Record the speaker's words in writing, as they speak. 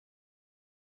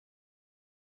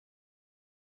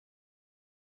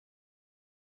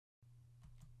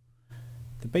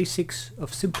The basics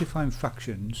of simplifying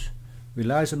fractions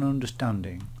relies on an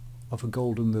understanding of a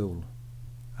golden rule,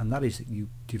 and that is that you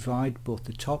divide both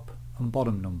the top and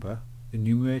bottom number, the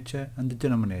numerator and the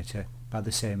denominator, by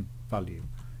the same value.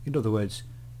 In other words,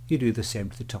 you do the same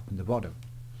to the top and the bottom.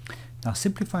 Now,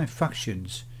 simplifying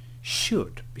fractions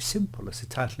should be simple, as the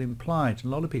title implied. A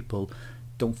lot of people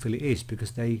don't feel it is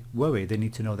because they worry they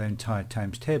need to know their entire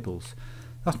times tables.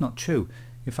 That's not true.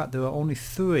 In fact, there are only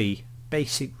 3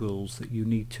 basic rules that you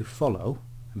need to follow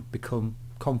and become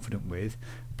confident with,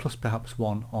 plus perhaps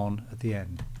one on at the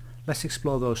end. Let's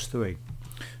explore those 3.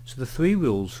 So the 3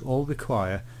 rules all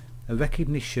require a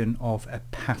recognition of a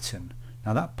pattern.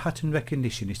 Now, that pattern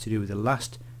recognition is to do with the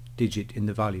last digit in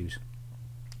the values.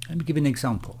 Let me give you an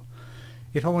example.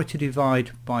 If I wanted to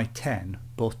divide by 10,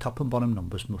 both top and bottom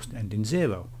numbers must end in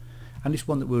 0. And it's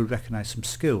one that we'll recognise from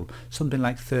school. Something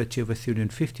like 30 over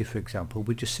 350, for example,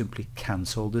 we just simply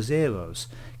cancel the zeros.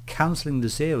 Cancelling the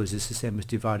zeros is the same as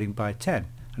dividing by 10,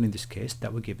 and in this case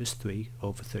that would give us 3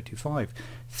 over 35.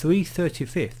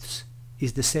 3/35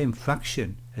 is the same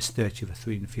fraction as 30 over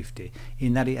 350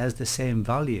 in that it has the same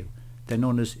value. They're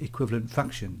known as equivalent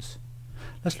fractions.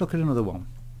 Let's look at another one.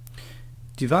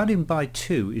 Dividing by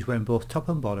 2 is when both top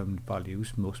and bottom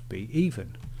values must be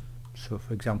even. So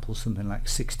for example, something like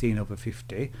 16 over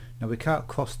 50. Now we can't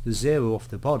cross the 0 off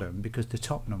the bottom because the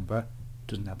top number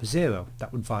doesn't have a 0.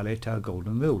 That would violate our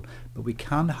golden rule. But we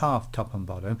can halve top and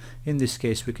bottom. In this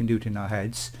case we can do it in our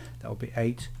heads. That would be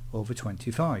 8 over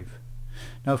 25.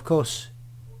 Now of course,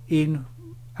 in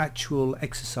actual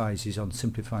exercises on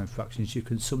simplifying fractions you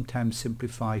can sometimes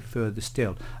simplify further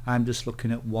still. I'm just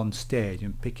looking at one stage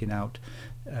and picking out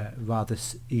rather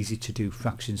easy to do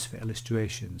fractions for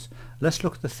illustrations. Let's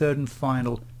look at the third and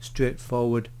final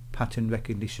straightforward pattern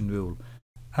recognition rule,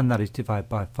 and that is divide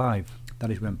by 5. That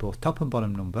is when both top and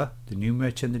bottom number, the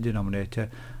numerator and the denominator,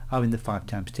 are in the 5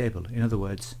 times table. In other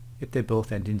words, if they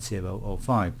both end in 0 or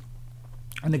 5.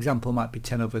 An example might be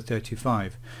 10 over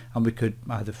 35, and we could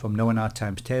either from knowing our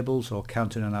times tables or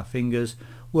counting on our fingers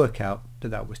work out that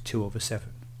that was 2 over 7.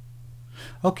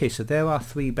 Okay, so there are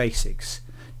 3 basics.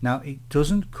 Now it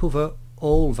doesn't cover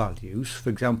all values.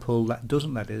 For example, that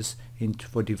doesn't let us in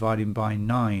for dividing by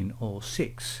 9 or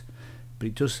 6, but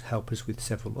it does help us with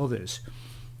several others.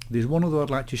 There's one other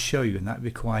I'd like to show you, and that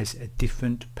requires a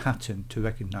different pattern to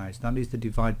recognise. That is the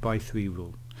divide by 3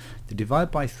 rule. The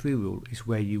divide by 3 rule is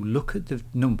where you look at the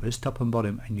numbers top and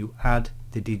bottom and you add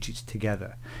the digits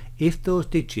together. If those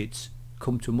digits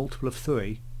come to a multiple of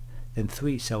 3, then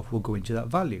 3 itself will go into that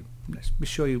value. Let me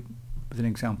show you with an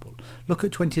example. Look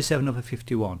at 27 over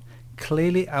 51.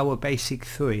 Clearly our basic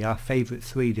 3, our favourite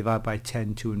 3 divided by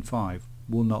 10, 2 and 5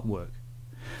 will not work.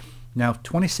 Now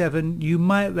 27 you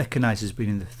might recognise as being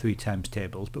in the 3 times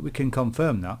tables, but we can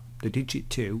confirm that the digit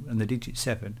 2 and the digit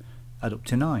 7 add up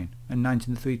to 9, and 9's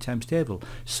in the 3 times table,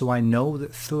 so I know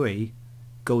that 3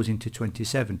 goes into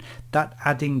 27. That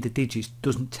adding the digits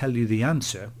doesn't tell you the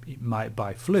answer. It might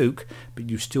by fluke, but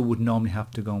you still would normally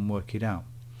have to go and work it out.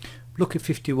 Look at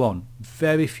 51.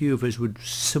 Very few of us would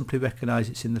simply recognise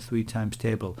it's in the 3 times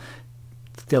table.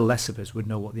 Still less of us would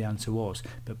know what the answer was,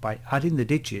 but by adding the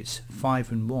digits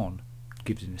 5 and 1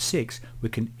 gives us a 6, we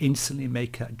can instantly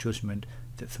make that judgment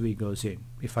that 3 goes in.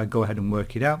 If I go ahead and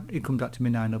work it out, it comes out to me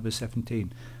 9 over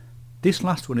 17. This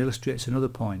last one illustrates another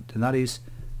point, and that is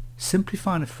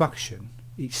simplifying a fraction,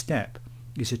 each step,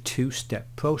 is a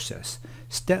 2-step process.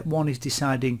 Step 1 is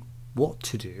deciding what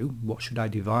to do, what should I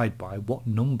divide by, what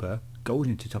number goes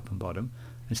into top and bottom,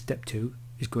 and step 2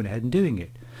 is going ahead and doing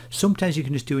it. Sometimes you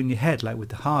can just do it in your head, like with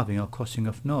the halving or crossing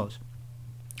off notes,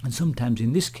 and sometimes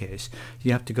in this case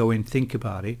you have to go in, think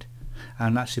about it,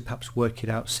 and actually perhaps work it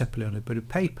out separately on a bit of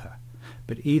paper.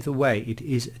 But either way, it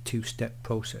is a 2-step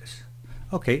process.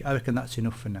 Okay, I reckon that's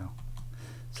enough for now.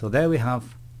 So there we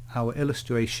have our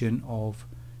illustration of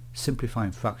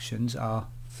simplifying fractions. Our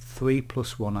 3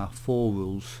 plus 1 are 4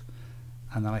 rules,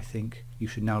 and I think you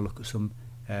should now look at some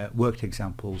worked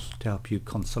examples to help you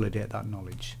consolidate that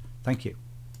knowledge. Thank you.